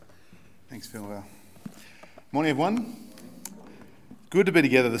Thanks, Phil. Morning, everyone. Good to be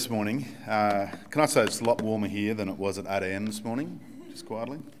together this morning. Can I say it's a lot warmer here than it was at 8 a.m. this morning, just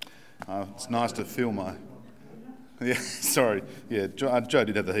quietly. It's nice to feel my... Yeah, sorry. Yeah, Joe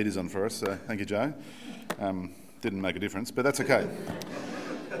did have the heaters on for us, so thank you, Joe. Didn't make a difference, but that's okay.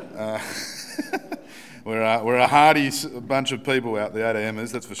 We're a hardy bunch of people out, the 8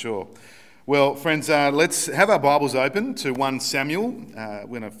 a.m.ers, that's for sure. Well, friends, let's have our Bibles open to 1 Samuel. We're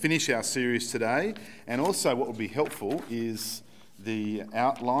going to finish our series today. And also what would be helpful is the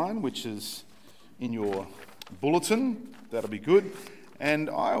outline, which is in your bulletin. That'll be good.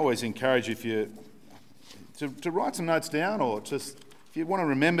 And I always encourage you to write some notes down, or just if you want to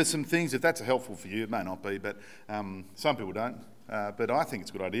remember some things, if that's helpful for you. It may not be, but some people don't. But I think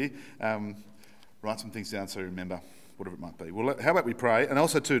it's a good idea. Write some things down so you remember, whatever it might be. Well, how about we pray? And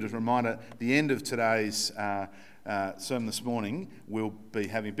also, too, just a reminder, at the end of today's sermon this morning, we'll be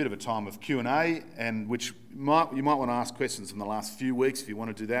having a bit of a time of Q&A, and which you might want to ask questions from the last few weeks if you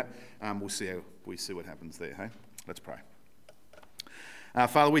want to do that. We'll see what happens there. Hey, let's pray.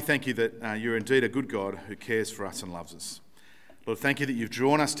 Father, we thank you that you're indeed a good God who cares for us and loves us. Lord, thank you that you've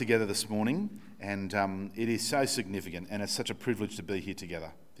drawn us together this morning, and it is so significant, and it's such a privilege to be here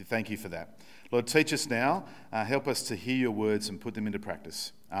together. Thank you for that. Lord, teach us now. Help us to hear your words and put them into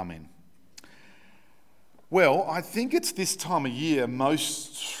practice. Amen. Well, I think it's this time of year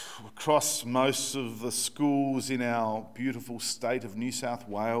across most of the schools in our beautiful state of New South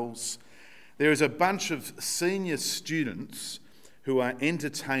Wales, there is a bunch of senior students who are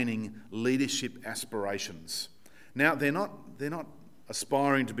entertaining leadership aspirations. Now, they're not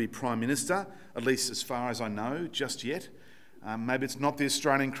aspiring to be Prime Minister, at least as far as I know, just yet. Maybe it's not the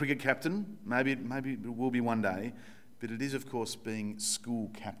Australian cricket captain, maybe it will be one day, but it is, of course, being school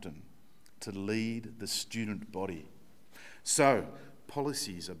captain, to lead the student body. So,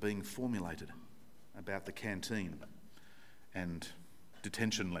 policies are being formulated about the canteen and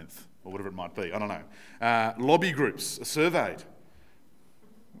detention length, or whatever it might be, I don't know. Lobby groups are surveyed.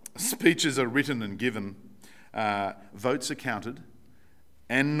 Speeches are written and given. Votes are counted.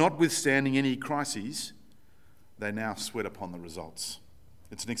 And notwithstanding any crises, they now sweat upon the results.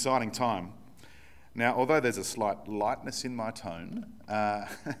 It's an exciting time. Now, although there's a slight lightness in my tone,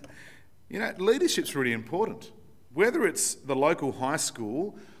 leadership's really important. Whether it's the local high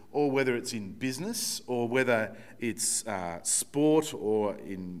school, or whether it's in business, or whether it's sport or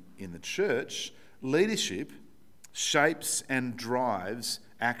in the church, leadership shapes and drives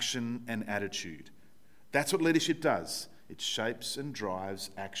action and attitude. That's what leadership does. It shapes and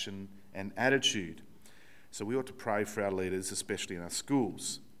drives action and attitude. So we ought to pray for our leaders, especially in our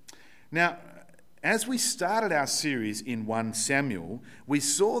schools. Now, as we started our series in 1 Samuel, we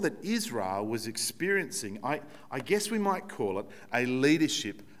saw that Israel was experiencing, I guess we might call it, a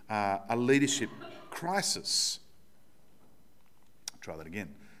leadership crisis. Try that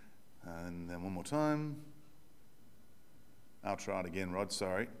again. And then one more time. I'll try it again, Rod,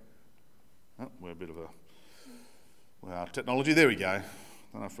 sorry. Oh, we're a bit of technology, there we go.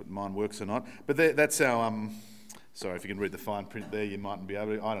 I don't know if mine works or not, but that's our, sorry, if you can read the fine print there, you mightn't be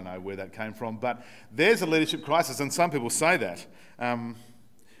able to, I don't know where that came from, but there's a leadership crisis, and some people say that. In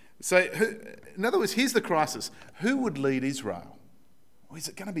other words, here's the crisis. Who would lead Israel? Well, is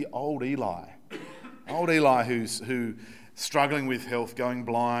it going to be old Eli? Old Eli who's struggling with health, going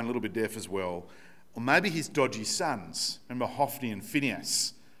blind, a little bit deaf as well. Or maybe his dodgy sons. Remember Hophni and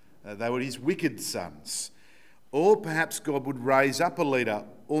Phinehas? They were his wicked sons. Or perhaps God would raise up a leader,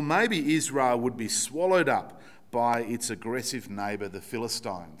 or maybe Israel would be swallowed up by its aggressive neighbour, the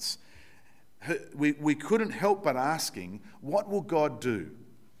Philistines. We couldn't help but asking, what will God do?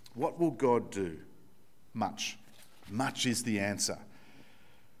 What will God do? Much. Much is the answer.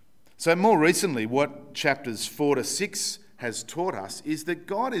 So more recently, what chapters 4 to 6 has taught us is that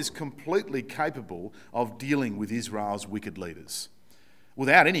God is completely capable of dealing with Israel's wicked leaders,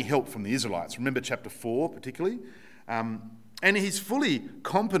 without any help from the Israelites. Remember chapter 4 particularly? And he's fully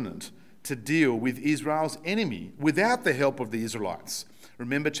competent to deal with Israel's enemy without the help of the Israelites.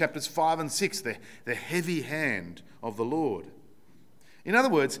 Remember chapters 5 and 6, the heavy hand of the Lord. In other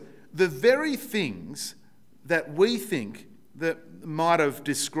words, the very things that we think that might have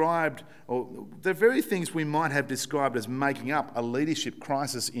described, or the very things we might have described as making up a leadership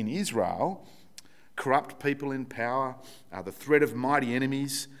crisis in Israel, corrupt people in power, the threat of mighty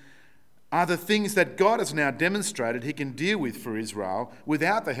enemies, are the things that God has now demonstrated he can deal with for Israel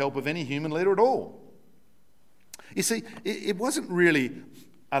without the help of any human leader at all. You see, it wasn't really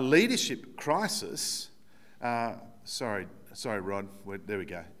a leadership crisis. Sorry, Rod. There we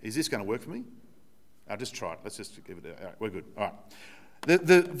go. Is this going to work for me? I'll just try it. Let's just give it. All right, we're good. All right.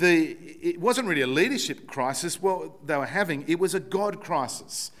 It wasn't really a leadership crisis they were having, it was a God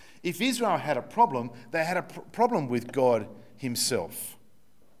crisis. If Israel had a problem, they had a problem with God himself.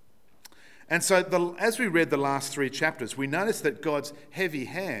 And so as we read the last 3 chapters, we notice that God's heavy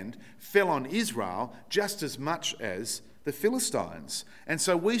hand fell on Israel just as much as the Philistines. And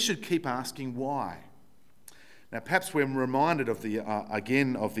so we should keep asking why. Now, perhaps we're reminded of the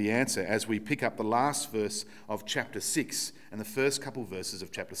answer as we pick up the last verse of chapter 6 and the first couple verses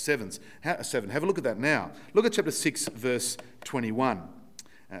of chapter 7. Have a look at that now. Look at chapter 6, verse 21.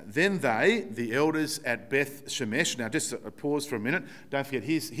 Then they, the elders at Beth Shemesh, now just a pause for a minute. Don't forget,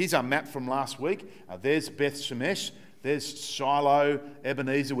 here's our map from last week. There's Beth Shemesh. There's Shiloh,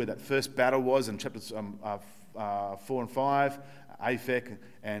 Ebenezer, where that first battle was in chapters 4 and 5, Aphek,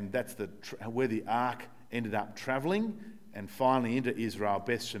 and that's where the ark ended up travelling, and finally into Israel,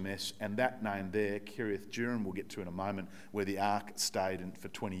 Beth Shemesh, and that name there, Kiriath Jearim, we'll get to in a moment, where the ark stayed for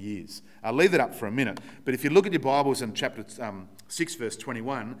 20 years. I'll leave that up for a minute, but if you look at your Bibles in chapter 6, verse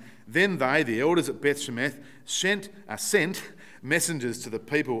 21, then they, the elders at Beth Shemesh, sent messengers to the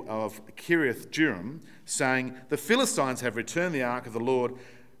people of Kiriath Jearim, saying, "The Philistines have returned the ark of the Lord.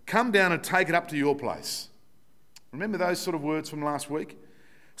 Come down and take it up to your place." Remember those sort of words from last week?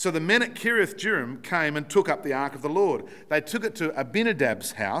 So the men at Kiriath Jearim came and took up the ark of the Lord. They took it to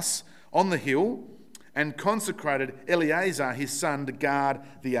Abinadab's house on the hill and consecrated Eleazar his son to guard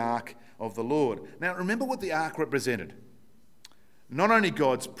the ark of the Lord. Now remember what the ark represented. Not only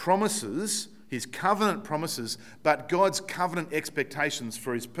God's promises, his covenant promises, but God's covenant expectations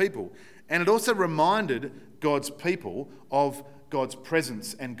for his people. And it also reminded God's people of God's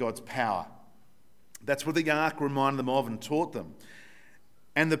presence and God's power. That's what the ark reminded them of and taught them.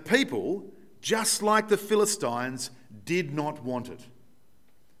 And the people, just like the Philistines, did not want it.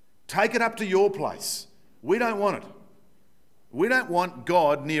 Take it up to your place. We don't want it. We don't want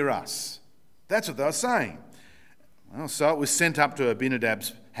God near us. That's what they were saying. Well, so it was sent up to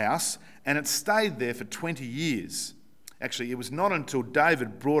Abinadab's house, and it stayed there for 20 years. Actually, it was not until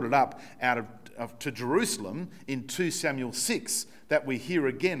David brought it up to Jerusalem in 2 Samuel 6 that we hear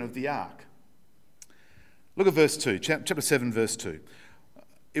again of the ark. Look at verse 2, chapter 7, verse 2.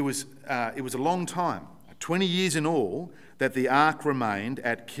 It was a long time, 20 years in all, that the ark remained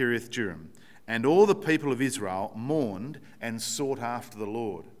at Kiriath Jearim, and all the people of Israel mourned and sought after the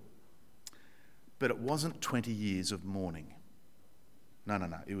Lord. But it wasn't 20 years of mourning. No.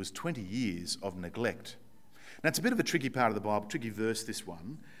 It was 20 years of neglect. Now, it's a bit of a tricky part of the Bible, tricky verse, this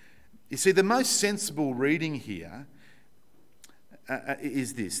one. You see, the most sensible reading here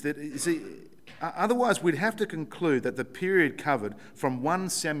is this, that, you see, otherwise we'd have to conclude that the period covered from 1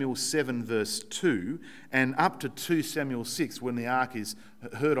 Samuel 7 verse 2 and up to 2 Samuel 6 when the ark is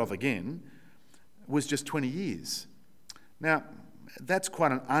heard of again was just 20 years. Now, that's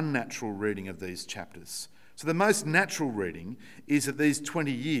quite an unnatural reading of these chapters. So the most natural reading is that these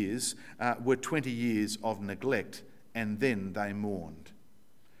 20 years were 20 years of neglect, and then they mourned.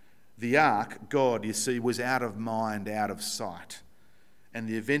 The ark, God, you see, was out of mind, out of sight. And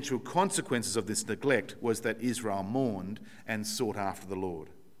the eventual consequences of this neglect was that Israel mourned and sought after the Lord.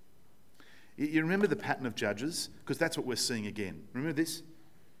 You remember the pattern of Judges? Because that's what we're seeing again. Remember this?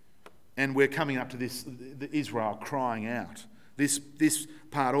 And we're coming up to this, the Israel crying out. This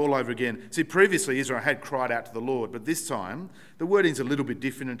part all over again. See, previously Israel had cried out to the Lord, but this time the wording's a little bit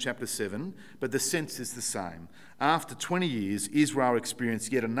different in chapter 7, but the sense is the same. After 20 years, Israel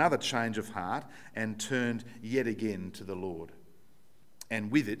experienced yet another change of heart and turned yet again to the Lord.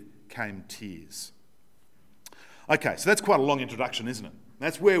 And with it came tears. Okay, so that's quite a long introduction, isn't it?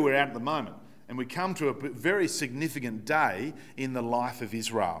 That's where we're at the moment. And we come to a very significant day in the life of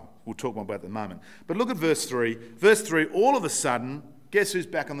Israel. We'll talk more about that in a moment. But look at verse 3. Verse 3, all of a sudden, guess who's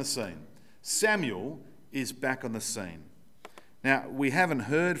back on the scene? Samuel is back on the scene. Now, we haven't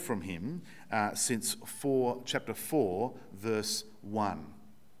heard from him since chapter 4, verse 1.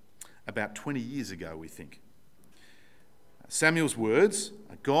 About 20 years ago, we think. Samuel's words,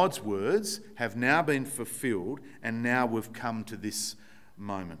 God's words, have now been fulfilled, and now we've come to this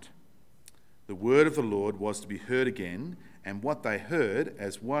moment. The word of the Lord was to be heard again, and what they heard,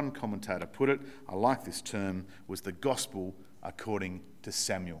 as one commentator put it, I like this term, was the gospel according to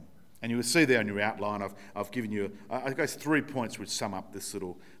Samuel. And you will see there in your outline, I've given you, I guess, 3 points which sum up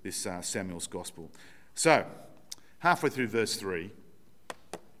this Samuel's gospel. So, halfway through verse 3,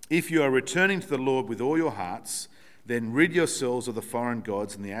 if you are returning to the Lord with all your hearts, then rid yourselves of the foreign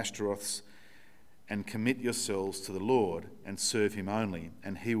gods and the Ashtaroths, and commit yourselves to the Lord and serve him only,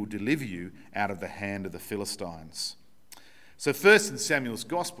 and he will deliver you out of the hand of the Philistines. So first in Samuel's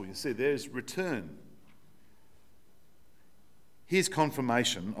gospel, you see there's return. here's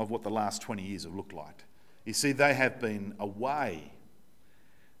confirmation of what the last 20 years have looked like. You see, they have been away,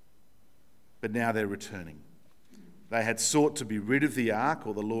 but now they're returning. They had sought to be rid of the ark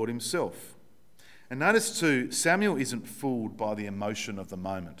or the Lord himself. And notice too, Samuel isn't fooled by the emotion of the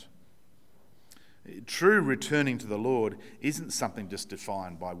moment. True returning to the Lord isn't something just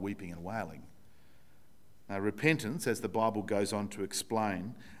defined by weeping and wailing. Now, repentance, as the Bible goes on to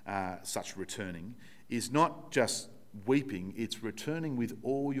explain such returning, is not just weeping, it's returning with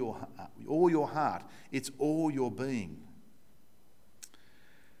all your heart. It's all your being.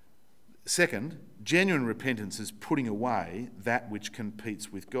 Second, genuine repentance is putting away that which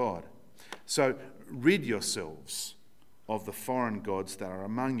competes with God. So rid yourselves of the foreign gods that are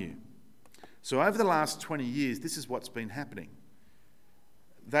among you. So over the last 20 years, this is what's been happening.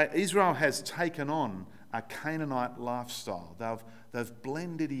 Israel has taken on a Canaanite lifestyle. They've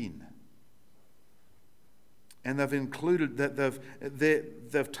blended in. And they've included that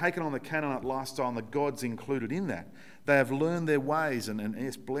they've taken on the Canaanite lifestyle and the gods included in that. They have learned their ways and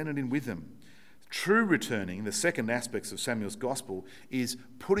yes, blended in with them. True returning, the second aspects of Samuel's gospel, is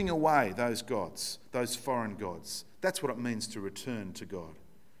putting away those gods, those foreign gods. That's what it means to return to God.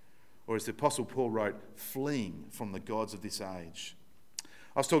 Or as the Apostle Paul wrote, fleeing from the gods of this age.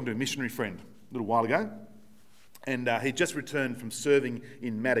 I was talking to a missionary friend a little while ago, and he'd just returned from serving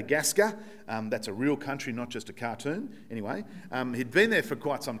in Madagascar. That's a real country, not just a cartoon. Anyway, he'd been there for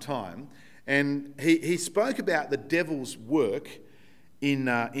quite some time, and he spoke about the devil's work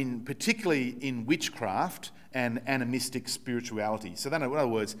in particularly in witchcraft and animistic spirituality. So in other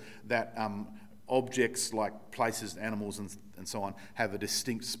words, that objects like places, animals and so on have a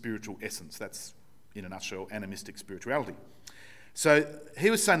distinct spiritual essence. That's, in a nutshell, animistic spirituality. So he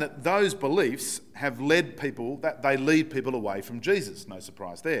was saying that those beliefs have lead people away from Jesus. No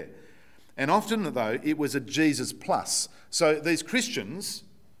surprise there. And often, though, it was a Jesus plus. So these Christians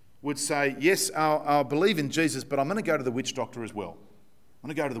would say, yes, I'll believe in Jesus, but I'm going to go to the witch doctor as well. I'm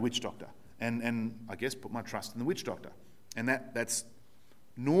going to go to the witch doctor and I guess put my trust in the witch doctor. And that's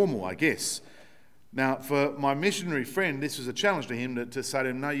normal, I guess. Now, for my missionary friend, this was a challenge to him to say to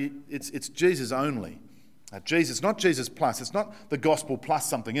him, no, it's Jesus only. Jesus, not Jesus plus. It's not the gospel plus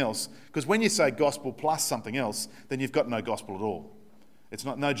something else. Because when you say gospel plus something else, then you've got no gospel at all. It's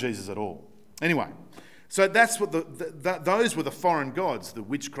not no Jesus at all. Anyway, so that's what those were the foreign gods, the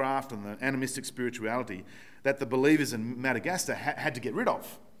witchcraft and the animistic spirituality that the believers in Madagascar had to get rid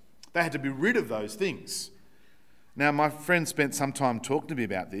of. They had to be rid of those things. Now, my friend spent some time talking to me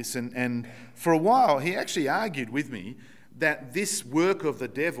about this, and for a while he actually argued with me that this work of the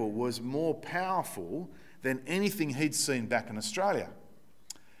devil was more powerful than anything he'd seen back in Australia.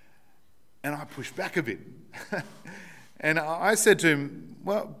 And I pushed back a bit. And I said to him,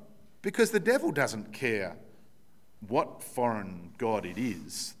 well, because the devil doesn't care what foreign god it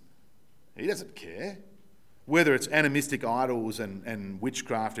is. He doesn't care. Whether it's animistic idols and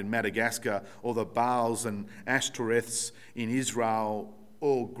witchcraft in Madagascar, or the Baals and Ashtoreths in Israel,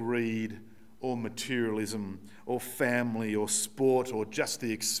 or greed, or materialism, or family, or sport, or just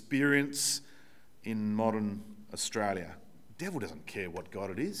the experience in modern Australia. The devil doesn't care what God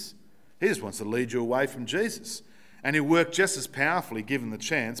it is. He just wants to lead you away from Jesus. And he'll work just as powerfully, given the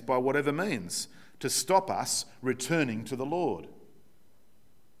chance, by whatever means, to stop us returning to the Lord.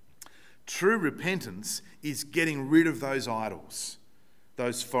 True repentance is getting rid of those idols,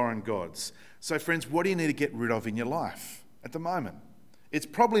 those foreign gods. So friends, what do you need to get rid of in your life at the moment? It's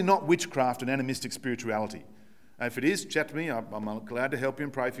probably not witchcraft and animistic spirituality. If it is, chat to me. I'm glad to help you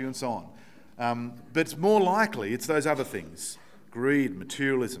and pray for you and so on. But it's more likely it's those other things. Greed,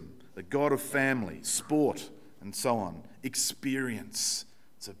 materialism, the god of family, sport, and so on. Experience.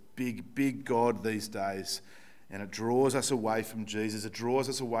 It's a big, big god these days. And it draws us away from Jesus. It draws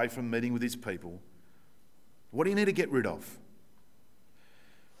us away from meeting with his people. What do you need to get rid of?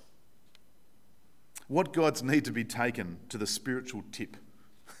 What gods need to be taken to the spiritual tip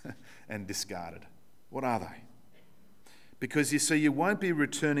and discarded? What are they? Because you see, you won't be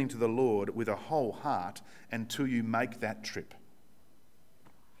returning to the Lord with a whole heart until you make that trip.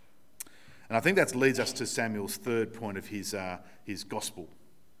 And I think that leads us to Samuel's third point of his gospel.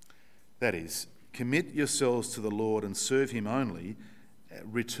 That is, commit yourselves to the Lord and serve him only.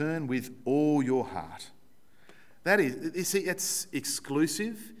 Return with all your heart. That is, you see, it's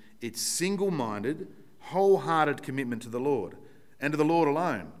exclusive, it's single-minded, wholehearted commitment to the Lord and to the Lord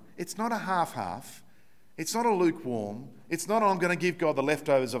alone. It's not a half-half. It's not a lukewarm. It's not, I'm going to give God the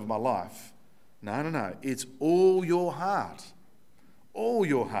leftovers of my life. No. It's all your heart. All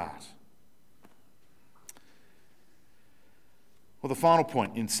your heart. Well, the final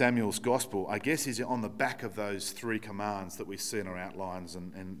point in Samuel's gospel, I guess, is on the back of those three commands that we see in our outlines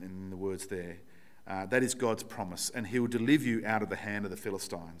and in the words there. That is God's promise, and he will deliver you out of the hand of the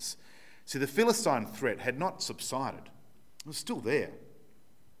Philistines. See, the Philistine threat had not subsided. It was still there.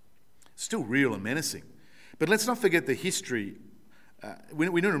 Still real and menacing. But let's not forget the history. We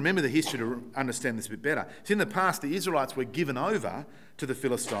need to remember the history to understand this a bit better. See, in the past, the Israelites were given over to the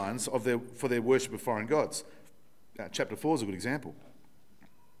Philistines for their worship of foreign gods. Chapter 4 is a good example.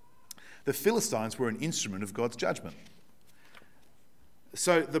 The Philistines were an instrument of God's judgment.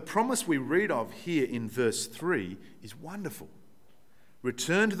 So the promise we read of here in verse 3 is wonderful.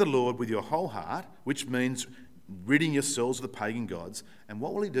 Return to the Lord with your whole heart, which means ridding yourselves of the pagan gods. And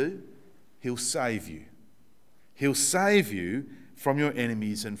what will he do? He'll save you. He'll save you from your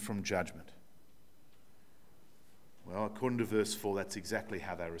enemies and from judgment. Well, according to verse 4, that's exactly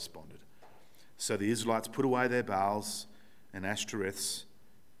how they responded. So the Israelites put away their Baals and Ashtoreths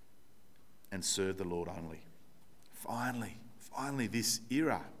and served the Lord only. Finally, this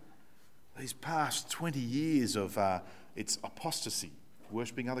era, these past 20 years of its apostasy,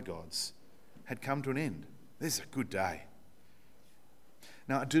 worshipping other gods, had come to an end. This is a good day.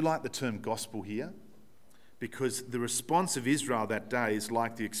 Now, I do like the term gospel here, because the response of Israel that day is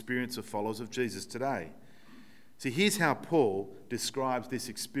like the experience of followers of Jesus today. See, here's how Paul describes this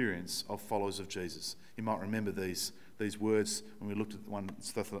experience of followers of Jesus. You might remember these words when we looked at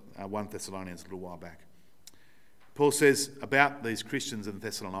 1 Thessalonians a little while back. Paul says about these Christians in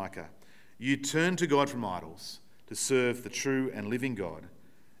Thessalonica, you turn to God from idols to serve the true and living God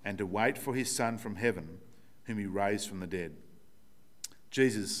and to wait for his Son from heaven, whom he raised from the dead.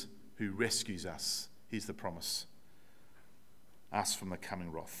 Jesus, who rescues us, here's the promise, us from the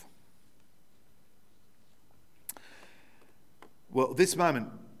coming wrath. Well, this moment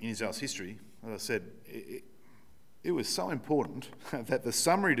in Israel's history, as I said, it was so important that the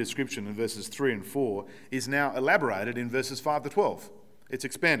summary description in verses 3 and 4 is now elaborated in verses 5 to 12. It's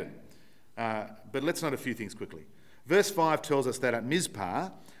expanded. But let's note a few things quickly. Verse 5 tells us that at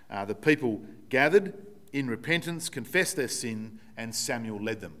Mizpah, the people gathered in repentance, confessed their sin, and Samuel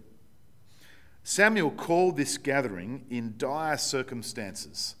led them. Samuel called this gathering in dire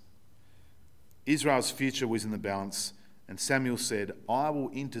circumstances. Israel's future was in the balance, and Samuel said, I will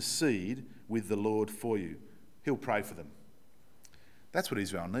intercede with the Lord for you. He'll pray for them. That's what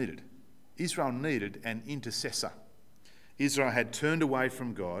Israel needed. Israel needed an intercessor. Israel had turned away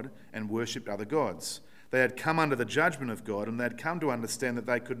from God and worshipped other gods. They had come under the judgment of God, and they had come to understand that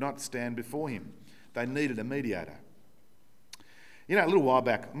they could not stand before him. They needed a mediator. You know, a little while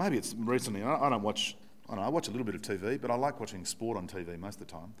back, maybe it's recently, I watch a little bit of TV, but I like watching sport on TV most of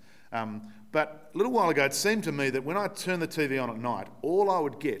the time. But a little while ago, it seemed to me that when I turned the TV on at night, all I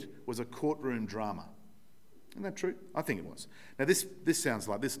would get was a courtroom drama. Isn't that true? I think it was. Now, this list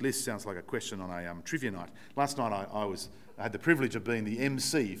sounds like a question on a trivia night. Last night, I had the privilege of being the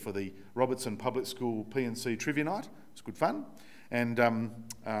MC for the Robertson Public School P&C trivia night. It was good fun. And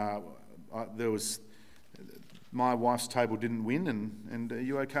my wife's table didn't win, and are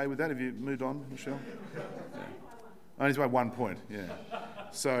you okay with that? Have you moved on, Michelle? Yeah. Only by 1 point, yeah.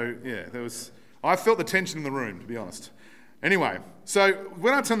 So, yeah, I felt the tension in the room, to be honest. Anyway, so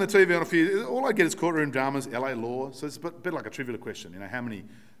when I turn the TV on all I get is courtroom dramas, LA Law. So it's a bit like a trivial question. You know, how many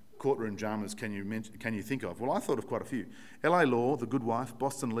courtroom dramas can you think of? Well, I thought of quite a few. LA Law, The Good Wife,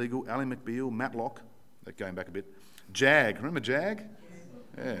 Boston Legal, Ally McBeal, Matlock. They're going back a bit. Jag. Remember Jag?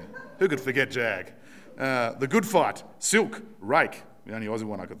 Yeah. Who could forget Jag? The Good Fight, Silk, Rake, the only Aussie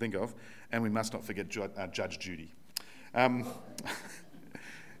one I could think of. And we must not forget Judge Judy.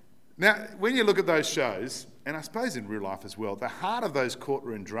 Now, when you look at those shows, and I suppose in real life as well, the heart of those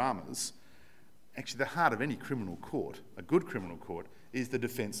courtroom dramas, actually the heart of any criminal court, a good criminal court, is the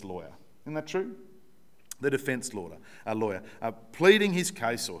defence lawyer. Isn't that true? The defence lawyer, pleading his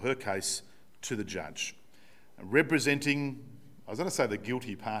case or her case to the judge, representing, I was going to say the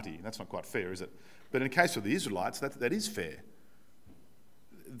guilty party. That's not quite fair, is it? But in the case of the Israelites, that is fair.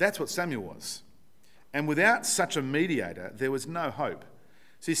 That's what Samuel was. And without such a mediator, there was no hope.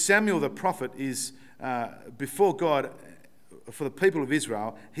 See, Samuel the prophet is before God, for the people of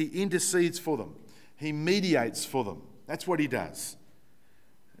Israel, he intercedes for them. He mediates for them. That's what he does.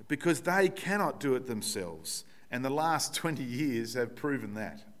 Because they cannot do it themselves. And the last 20 years have proven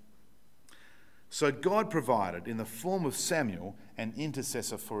that. So God provided, in the form of Samuel, an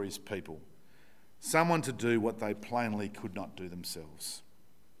intercessor for his people. Someone to do what they plainly could not do themselves.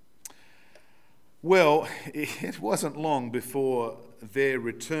 Well, it wasn't long before their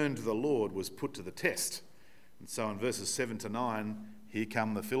return to the Lord was put to the test. And so in verses 7 to 9, here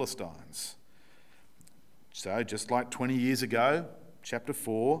come the Philistines. So just like 20 years ago, chapter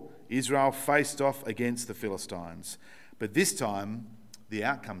 4, Israel faced off against the Philistines. But this time, the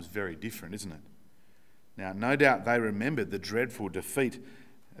outcome's very different, isn't it? Now, no doubt they remembered their dreadful defeat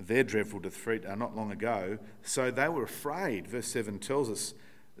not long ago, so they were afraid. Verse 7 tells us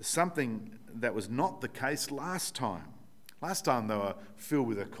something that was not the case last time. Last time they were filled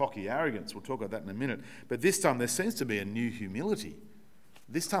with a cocky arrogance. We'll talk about that in a minute. But this time there seems to be a new humility.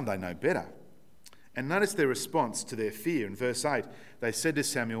 This time they know better. And notice their response to their fear. In verse 8, they said to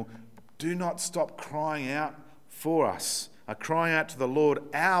Samuel, "Do not stop crying out for us, crying out to the Lord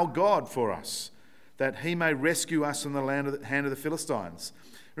our God for us, that he may rescue us from the hand of the Philistines."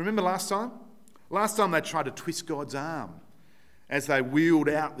 Remember last time? Last time they tried to twist God's arm as they wheeled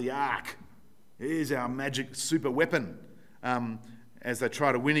out the ark. Here's our magic super weapon. As they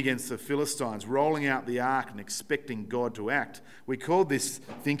try to win against the Philistines, rolling out the ark and expecting God to act. We called this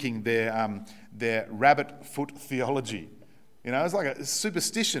thinking their rabbit foot theology. You know, it's like a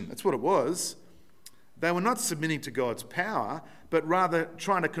superstition. That's what it was. They were not submitting to God's power, but rather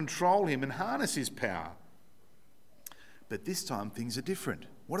trying to control him and harness his power. But this time things are different.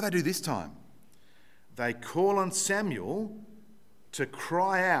 What do they do this time? They call on Samuel to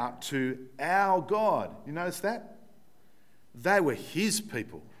cry out to our God. You notice that? They were his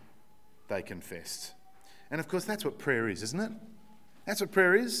people, they confessed. And of course, that's what prayer is, isn't it? That's what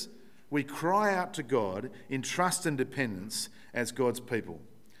prayer is. We cry out to God in trust and dependence as God's people.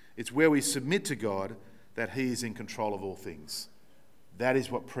 It's where we submit to God that he is in control of all things. That is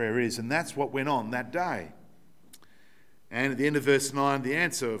what prayer is, and that's what went on that day. And at the end of verse 9, the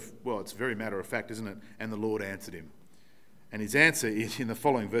answer it's very matter of fact, isn't it? And the Lord answered him. And his answer in the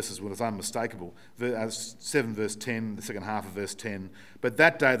following verses was unmistakable. 7 verse 10, the second half of verse 10. "But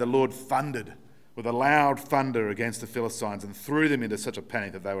that day the Lord thundered with a loud thunder against the Philistines and threw them into such a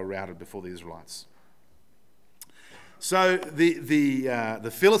panic that they were routed before the Israelites." So the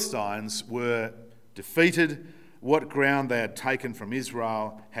Philistines were defeated. What ground they had taken from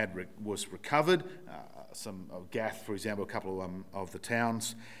Israel was recovered. Some of Gath, for example, a couple of the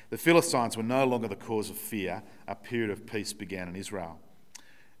towns. The Philistines were no longer the cause of fear. A period of peace began in Israel.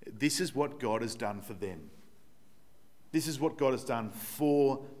 This is what God has done for them. This is what God has done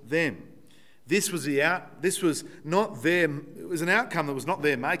for them. This was not them. It was an outcome that was not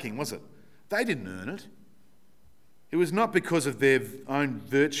their making, was it? They didn't earn it. It was not because of their own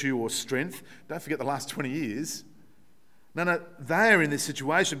virtue or strength. Don't forget the last 20 years. No, they are in this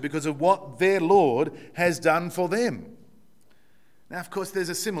situation because of what their Lord has done for them. Now, of course, there's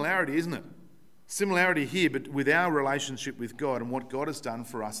a similarity, isn't it? Similarity here, but with our relationship with God and what God has done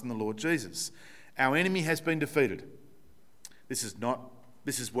for us in the Lord Jesus. Our enemy has been defeated. This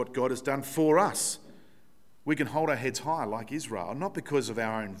is what God has done for us. We can hold our heads high like Israel, not because of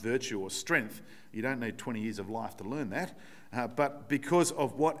our own virtue or strength. You don't need 20 years of life to learn that, but because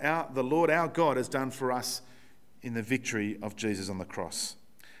of what the Lord our God has done for us in the victory of Jesus on the cross.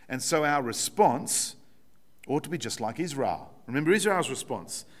 And so our response ought to be just like Israel. Remember Israel's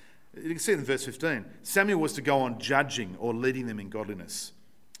response. You can see it in verse 15. Samuel was to go on judging or leading them in godliness,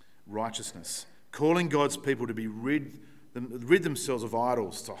 righteousness, calling God's people to be rid themselves of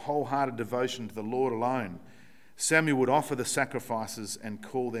idols, to wholehearted devotion to the Lord alone. Samuel would offer the sacrifices and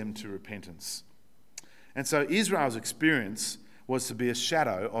call them to repentance. And so Israel's experience was to be a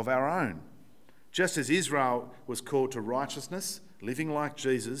shadow of our own. Just as Israel was called to righteousness, living like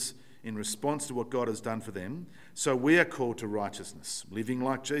Jesus in response to what God has done for them, so we are called to righteousness, living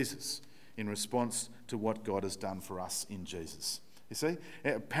like Jesus in response to what God has done for us in Jesus. You see,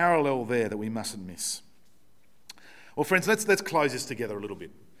 a parallel there that we mustn't miss. Well, friends, let's close this together a little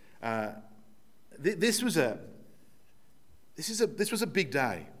bit. This was a big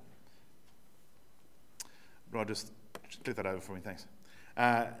day. Rod, just click that over for me, thanks.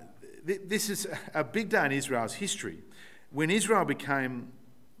 This is a big day in Israel's history when Israel became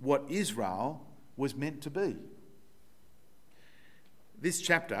what Israel was meant to be. This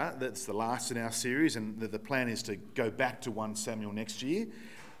chapter, that's the last in our series, and the plan is to go back to 1 Samuel next year.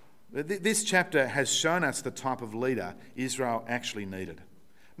 This chapter has shown us the type of leader Israel actually needed.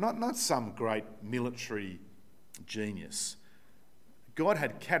 Not some great military genius. God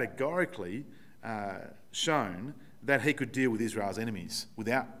had categorically shown that he could deal with Israel's enemies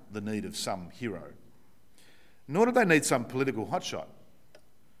without the need of some hero. Nor did they need some political hotshot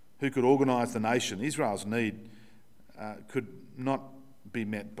who could organise the nation. Israel's need could not be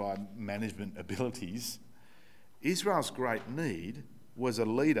met by management abilities. Israel's great need was a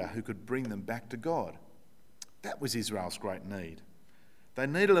leader who could bring them back to God. That was Israel's great need. They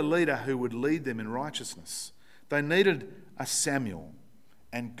needed a leader who would lead them in righteousness. They needed a Samuel,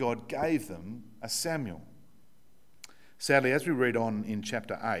 and God gave them a Samuel. Sadly, as we read on in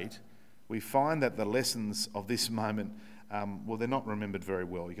chapter 8, we find that the lessons of this moment, they're not remembered very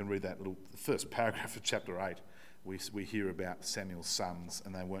well. You can read that the first paragraph of chapter 8. We hear about Samuel's sons,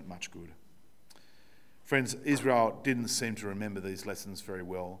 and they weren't much good. Friends, Israel didn't seem to remember these lessons very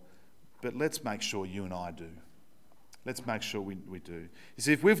well, but let's make sure you and I do. Let's make sure we do. You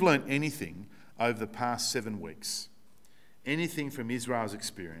see, if we've learned anything over the past 7 weeks, anything from Israel's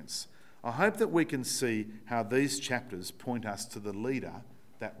experience, I hope that we can see how these chapters point us to the leader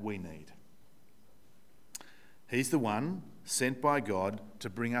that we need. He's the one sent by God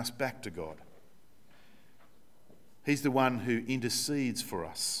to bring us back to God. He's the one who intercedes for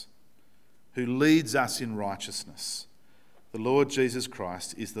us, who leads us in righteousness. The Lord Jesus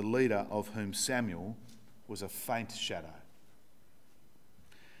Christ is the leader of whom Samuel was a faint shadow.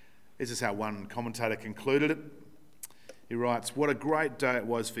 This is how one commentator concluded it. He writes, "What a great day it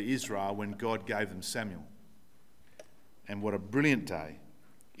was for Israel when God gave them Samuel. And what a brilliant day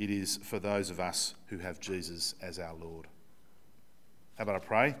it is for those of us who have Jesus as our Lord." How about I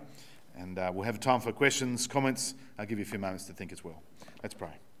pray? And we'll have time for questions, comments. I'll give you a few moments to think as well. Let's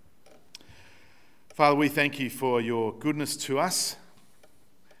pray. Father, we thank you for your goodness to us.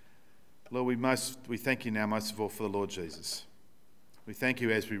 Lord, we thank you now most of all for the Lord Jesus. We thank you,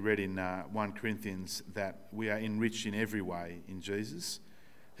 as we read in 1 Corinthians, that we are enriched in every way in Jesus.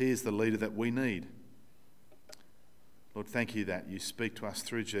 He is the leader that we need. Lord, thank you that you speak to us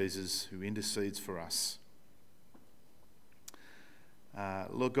through Jesus, who intercedes for us.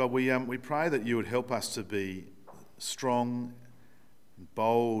 Lord God, we pray that you would help us to be strong, and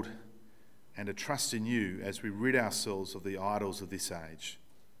bold, and to trust in you as we rid ourselves of the idols of this age.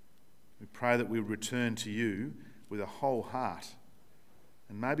 We pray that we would return to you with a whole heart.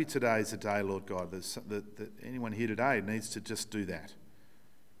 And maybe today is a day, Lord God, that anyone here today needs to just do that.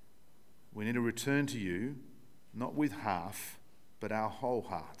 We need to return to you, not with half, but our whole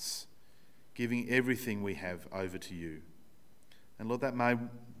hearts, giving everything we have over to you. And Lord, that may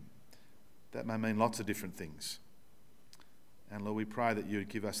mean lots of different things. And Lord, we pray that you would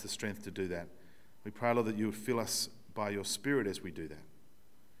give us the strength to do that. We pray, Lord, that you would fill us by your Spirit as we do that.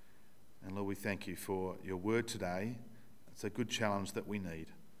 And Lord, we thank you for your word today. It's a good challenge that we need.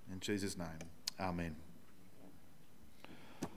 In Jesus' name, amen.